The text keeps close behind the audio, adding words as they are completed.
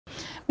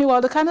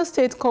Meanwhile, the Kano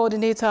State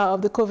Coordinator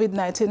of the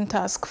COVID-19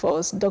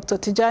 Taskforce, Dr.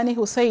 Tijjani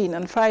Hussain,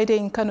 on Friday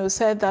in Kano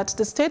said that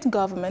the state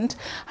government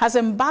has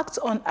embarked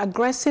on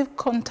aggressive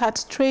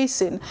contact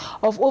tracing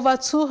of over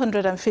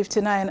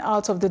 259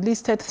 out of the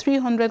listed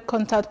 300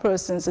 contact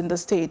persons in the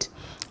state.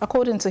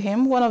 According to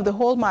him, one of the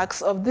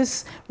hallmarks of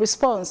this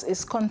response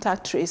is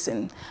contact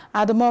tracing.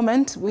 At the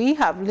moment, we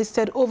have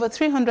listed over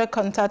 300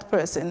 contact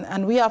persons,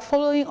 and we are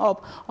following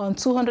up on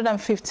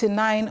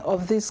 259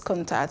 of these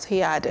contacts,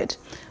 he added.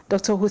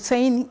 Dr.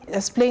 Hussain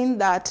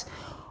explained that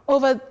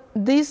over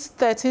these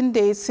 13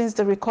 days since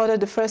they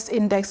recorded the first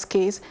index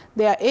case,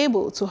 they are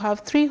able to have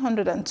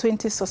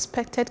 320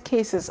 suspected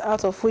cases,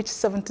 out of which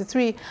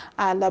 73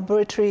 are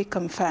laboratory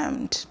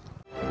confirmed.